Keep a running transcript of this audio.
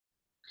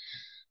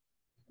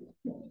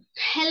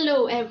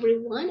Hello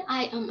everyone,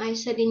 I am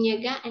Aisa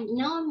Dinyaga and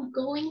now I'm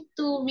going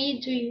to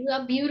read to you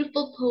a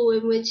beautiful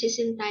poem which is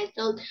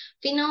entitled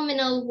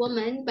Phenomenal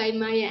Woman by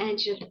Maya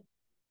Angelou.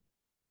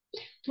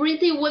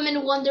 Pretty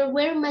women wonder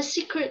where my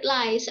secret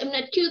lies. I'm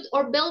not cute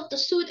or built to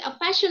suit a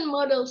fashion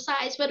model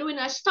size, but when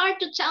I start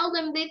to tell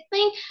them, they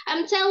think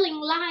I'm telling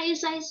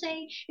lies. I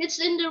say it's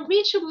in the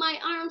reach of my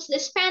arms, the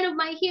span of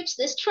my hips,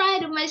 the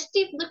stride of my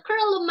step, the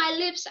curl of my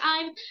lips.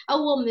 I'm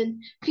a woman,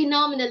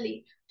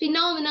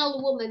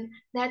 phenomenal woman.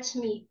 That's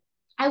me.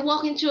 I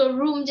walk into a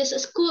room just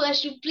as cool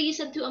as you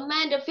please, and to a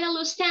man the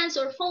fellow stands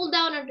or fall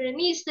down on their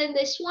knees. Then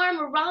they swarm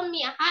around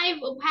me, a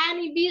hive of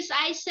honeybees.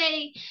 I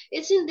say,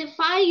 it's in the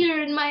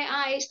fire in my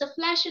eyes, the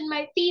flash in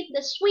my teeth,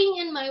 the swing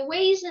in my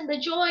waist, and the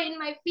joy in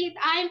my feet.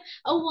 I'm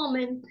a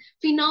woman,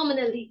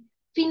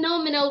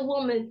 phenomenal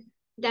woman.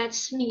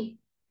 That's me.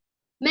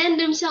 Men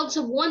themselves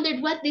have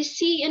wondered what they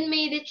see in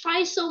me. They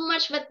try so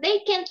much, but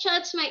they can't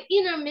judge my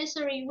inner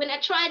misery. When I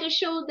try to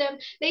show them,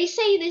 they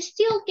say they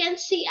still can't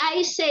see.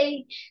 I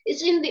say,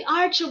 it's in the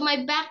arch of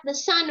my back, the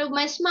sun of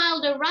my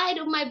smile, the ride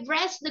of my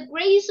breast, the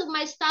grace of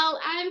my style.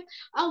 I'm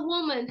a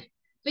woman,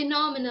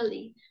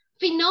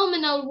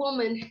 phenomenal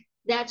woman.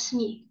 That's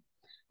me.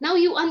 Now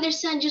you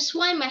understand just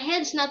why my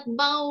head's not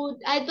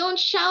bowed. I don't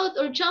shout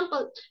or jump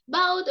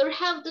about or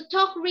have to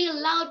talk real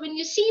loud. When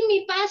you see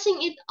me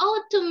passing, it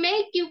ought to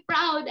make you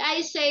proud. I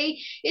say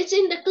it's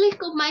in the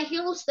click of my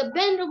heels, the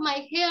bend of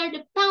my hair,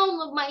 the palm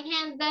of my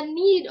hand, the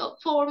need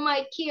for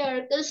my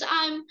care. Cause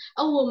I'm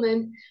a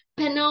woman,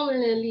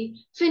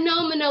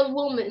 phenomenal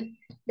woman.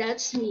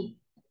 That's me.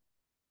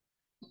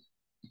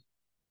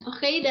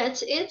 Okay,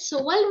 that's it.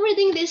 So while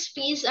reading this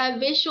piece, I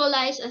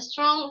visualize a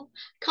strong,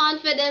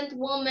 confident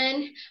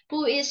woman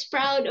who is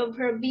proud of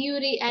her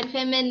beauty and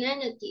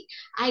femininity.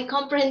 I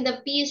comprehend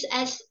the piece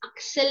as a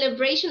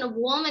celebration of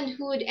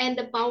womanhood and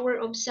the power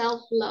of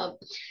self-love.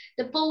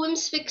 The poem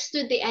speaks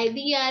to the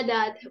idea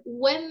that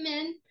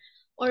women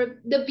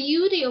or the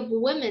beauty of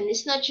women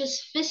is not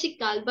just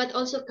physical but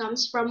also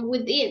comes from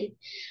within.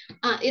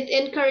 It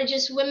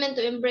encourages women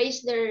to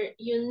embrace their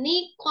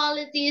unique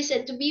qualities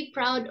and to be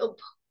proud of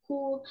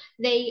who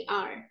they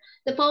are.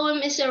 The poem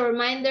is a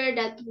reminder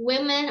that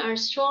women are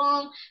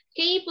strong,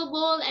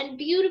 capable, and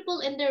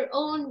beautiful in their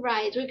own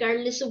right,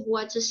 regardless of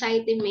what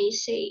society may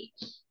say.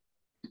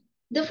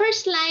 The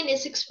first line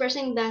is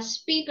expressing the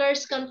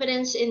speaker's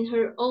confidence in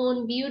her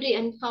own beauty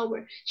and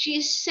power. She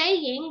is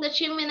saying that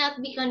she may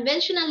not be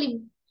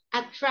conventionally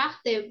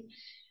attractive,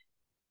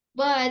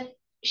 but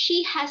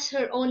she has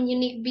her own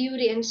unique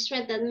beauty and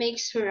strength that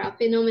makes her a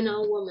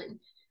phenomenal woman.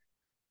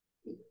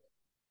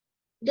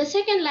 The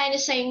second line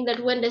is saying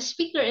that when the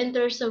speaker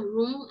enters a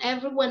room,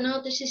 everyone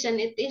notices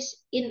and it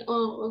is in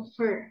awe of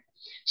her.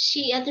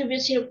 She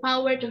attributes her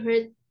power to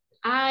her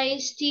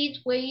eyes, teeth,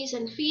 waist,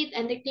 and feet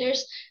and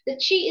declares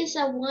that she is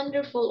a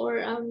wonderful or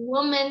a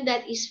woman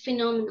that is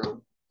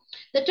phenomenal.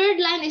 The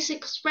third line is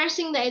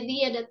expressing the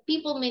idea that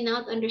people may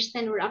not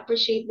understand or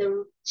appreciate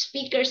the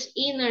speaker's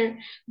inner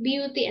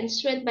beauty and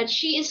strength, but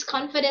she is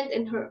confident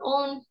in her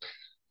own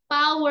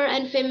power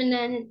and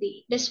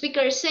femininity. The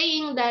speaker is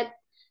saying that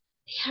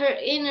her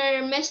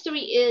inner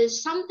mystery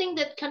is something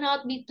that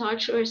cannot be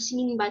touched or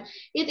seen, but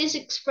it is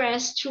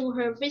expressed through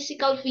her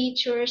physical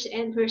features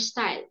and her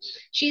style.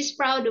 She is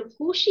proud of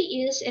who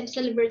she is and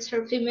celebrates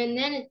her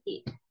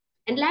femininity.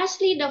 And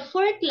lastly, the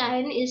fourth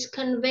line is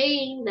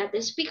conveying that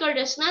the speaker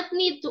does not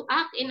need to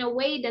act in a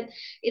way that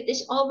it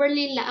is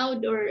overly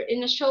loud or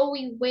in a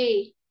showy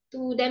way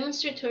to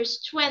demonstrate her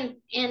strength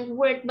and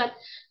worth, but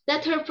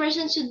that her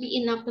presence should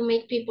be enough to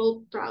make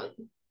people proud.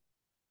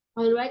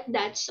 All right,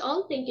 that's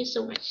all. Thank you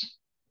so much.